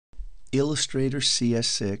Illustrator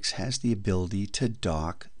CS6 has the ability to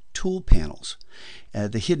dock tool panels.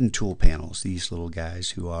 The hidden tool panels, these little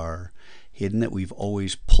guys who are hidden that we've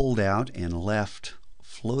always pulled out and left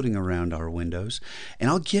floating around our windows. And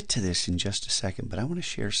I'll get to this in just a second, but I want to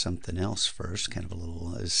share something else first, kind of a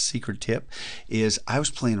little secret tip, is I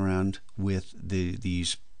was playing around with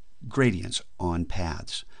these gradients on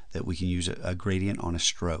paths that we can use a gradient on a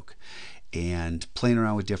stroke, and playing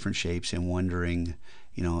around with different shapes and wondering,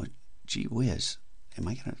 gee whiz, can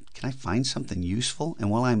I find something useful? And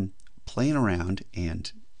while I'm playing around,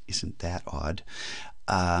 and isn't that odd,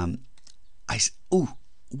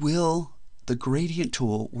 will the gradient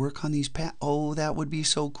tool work on these paths? Oh, that would be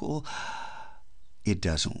so cool. It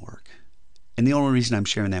doesn't work. And the only reason I'm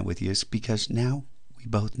sharing that with you is because now we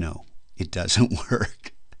both know it doesn't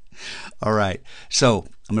work. All right, so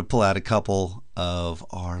I'm going to pull out a couple of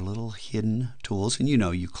our little hidden tools, and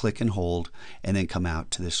you click and hold and then come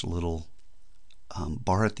out to this little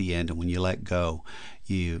bar at the end, and when you let go,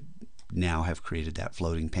 you now have created that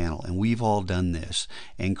floating panel. And we've all done this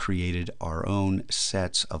and created our own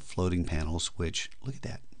sets of floating panels, which, look at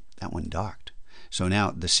that one docked. So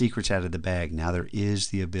now the secret's out of the bag. Now there is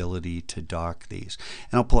the ability to dock these.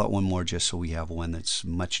 And I'll pull out one more just so we have one that's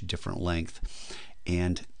much different length.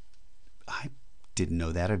 And I didn't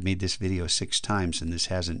know that. I've made this video 6 times and this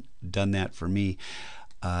hasn't done that for me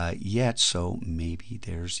yet, so maybe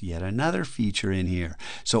there's yet another feature in here.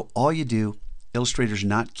 So all you do, Illustrator's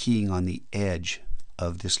not keying on the edge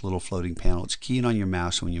of this little floating panel. It's keying on your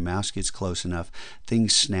mouse. When your mouse gets close enough,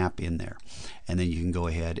 things snap in there. And then you can go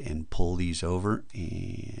ahead and pull these over,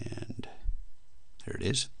 and there it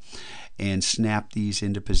is, and snap these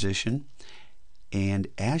into position. And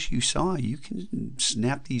as you saw, you can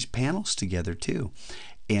snap these panels together too.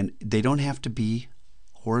 And they don't have to be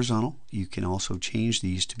horizontal. You can also change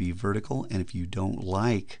these to be vertical. And if you don't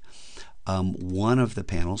like one of the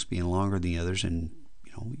panels being longer than the others, and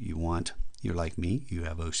you're like me, you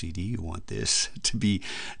have OCD, you want this to be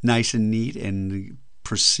nice and neat and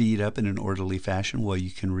proceed up in an orderly fashion, well,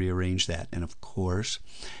 you can rearrange that. And of course,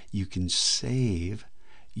 you can save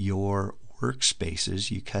your workspaces.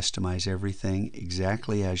 You customize everything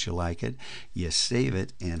exactly as you like it. You save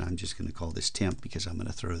it, and I'm just going to call this temp because I'm going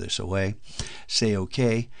to throw this away. Say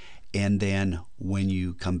OK, and then when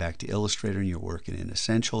you come back to Illustrator and you're working in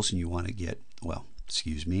Essentials and you want to get,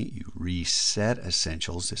 you reset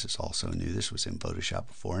Essentials. This is also new. This was in Photoshop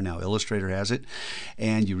before. Now Illustrator has it,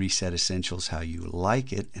 and you reset Essentials how you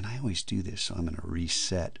like it. And I always do this, so I'm going to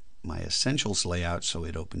reset my Essentials layout so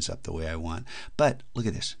it opens up the way I want. But look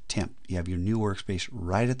at this, temp. You have your new workspace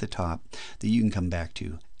right at the top that you can come back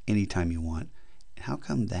to anytime you want. And how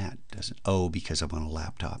come that doesn't? Oh, because I'm on a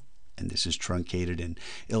laptop and this is truncated, and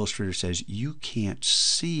Illustrator says you can't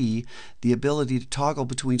see the ability to toggle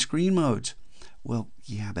between screen modes. Well,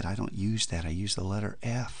 yeah, but I don't use that. I use the letter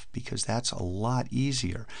F because that's a lot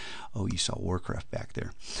easier. Oh, you saw Warcraft back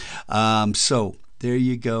there. So there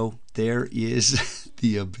you go. There is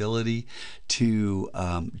the ability to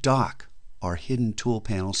dock our hidden tool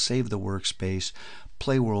panel, save the workspace,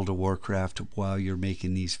 play World of Warcraft while you're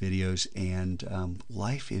making these videos, and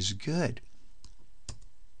life is good.